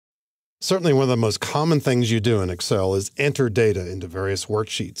Certainly one of the most common things you do in Excel is enter data into various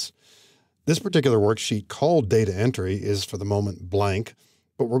worksheets. This particular worksheet called data entry is for the moment blank,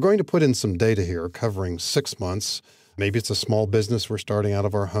 but we're going to put in some data here covering 6 months. Maybe it's a small business we're starting out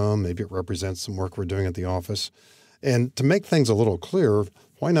of our home. Maybe it represents some work we're doing at the office. And to make things a little clearer,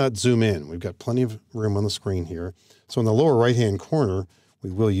 why not zoom in? We've got plenty of room on the screen here. So in the lower right-hand corner, we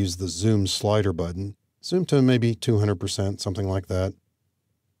will use the zoom slider button. Zoom to maybe 200%, something like that.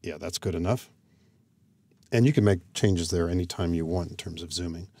 Yeah, that's good enough. And you can make changes there anytime you want in terms of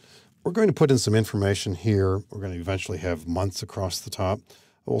zooming. We're going to put in some information here. We're going to eventually have months across the top.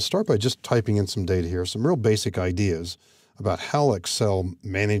 We'll start by just typing in some data here, some real basic ideas about how Excel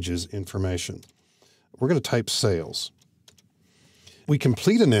manages information. We're going to type sales. We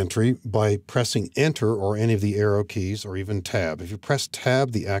complete an entry by pressing Enter or any of the arrow keys or even Tab. If you press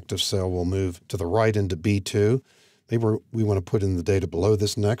Tab, the active cell will move to the right into B2. Maybe we want to put in the data below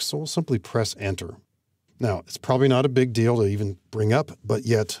this next, so we'll simply press Enter. Now, it's probably not a big deal to even bring up, but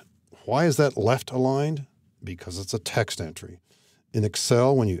yet, why is that left aligned? Because it's a text entry. In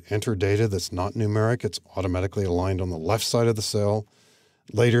Excel, when you enter data that's not numeric, it's automatically aligned on the left side of the cell.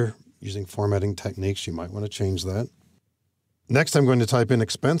 Later, using formatting techniques, you might want to change that. Next, I'm going to type in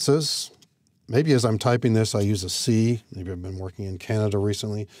expenses. Maybe as I'm typing this, I use a C. Maybe I've been working in Canada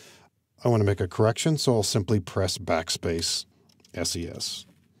recently. I want to make a correction, so I'll simply press backspace, SES,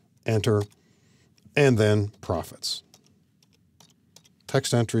 Enter, and then profits.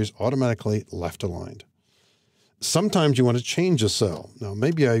 Text entries automatically left aligned. Sometimes you want to change a cell. Now,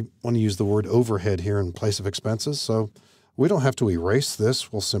 maybe I want to use the word overhead here in place of expenses, so we don't have to erase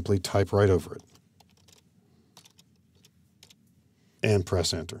this. We'll simply type right over it and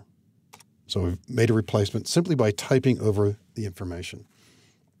press Enter. So we've made a replacement simply by typing over the information.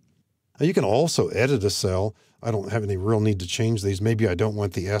 Now you can also edit a cell. I don't have any real need to change these. Maybe I don't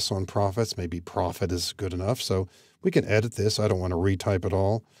want the S on profits. Maybe profit is good enough. So we can edit this. I don't want to retype it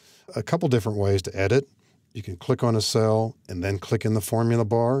all. A couple different ways to edit. You can click on a cell and then click in the formula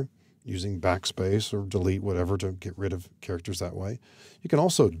bar using backspace or delete, whatever, to get rid of characters that way. You can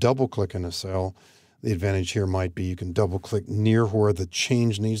also double click in a cell. The advantage here might be you can double click near where the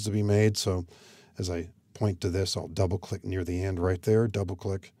change needs to be made. So as I point to this, I'll double click near the end right there, double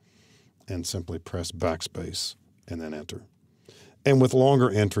click, and simply press backspace and then Enter. And with longer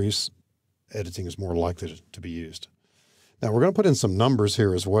entries, editing is more likely to be used. Now we're going to put in some numbers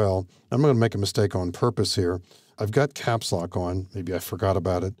here as well. I'm going to make a mistake on purpose here. I've got caps lock on. Maybe I forgot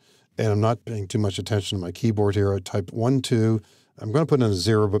about it. And I'm not paying too much attention to my keyboard here. I type 1, 2. I'm going to put in a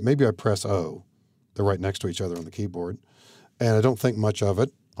 0, but maybe I press O. They're right next to each other on the keyboard. And I don't think much of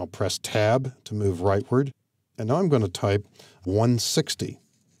it. I'll press Tab to move rightward. And now I'm going to type 160.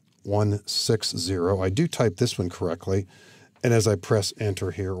 160. I do type this one correctly. And as I press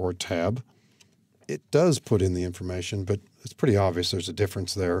Enter here or Tab, it does put in the information, but it's pretty obvious there's a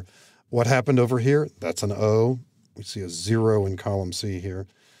difference there. What happened over here? That's an O. We see a 0 in column C here.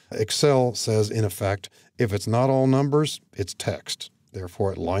 Excel says, in effect, if it's not all numbers, it's text.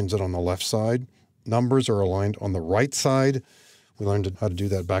 Therefore, it lines it on the left side. Numbers are aligned on the right side. We learned how to do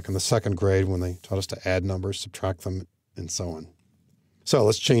that back in the 2nd grade when they taught us to add numbers, subtract them, and so on. So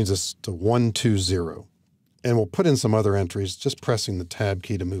let's change this to 120. And we'll put in some other entries, just pressing the Tab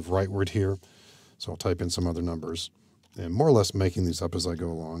key to move rightward here. So I'll type in some other numbers and more or less making these up as I go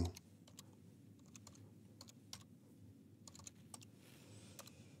along.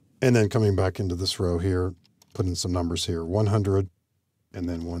 And then coming back into this row here, put in some numbers here, 100 and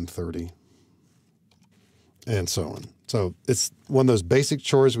then 130 and so on. So it's one of those basic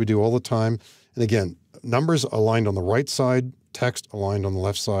chores we do all the time. And again, numbers aligned on the right side, text aligned on the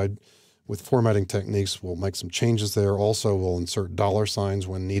left side. With formatting techniques, we'll make some changes there. Also, we'll insert $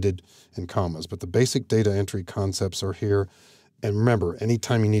 when needed and commas. But the basic data entry concepts are here. And remember,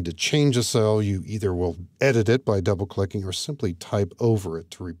 anytime you need to change a cell, you either will edit it by double-clicking or simply type over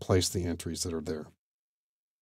it to replace the entries that are there.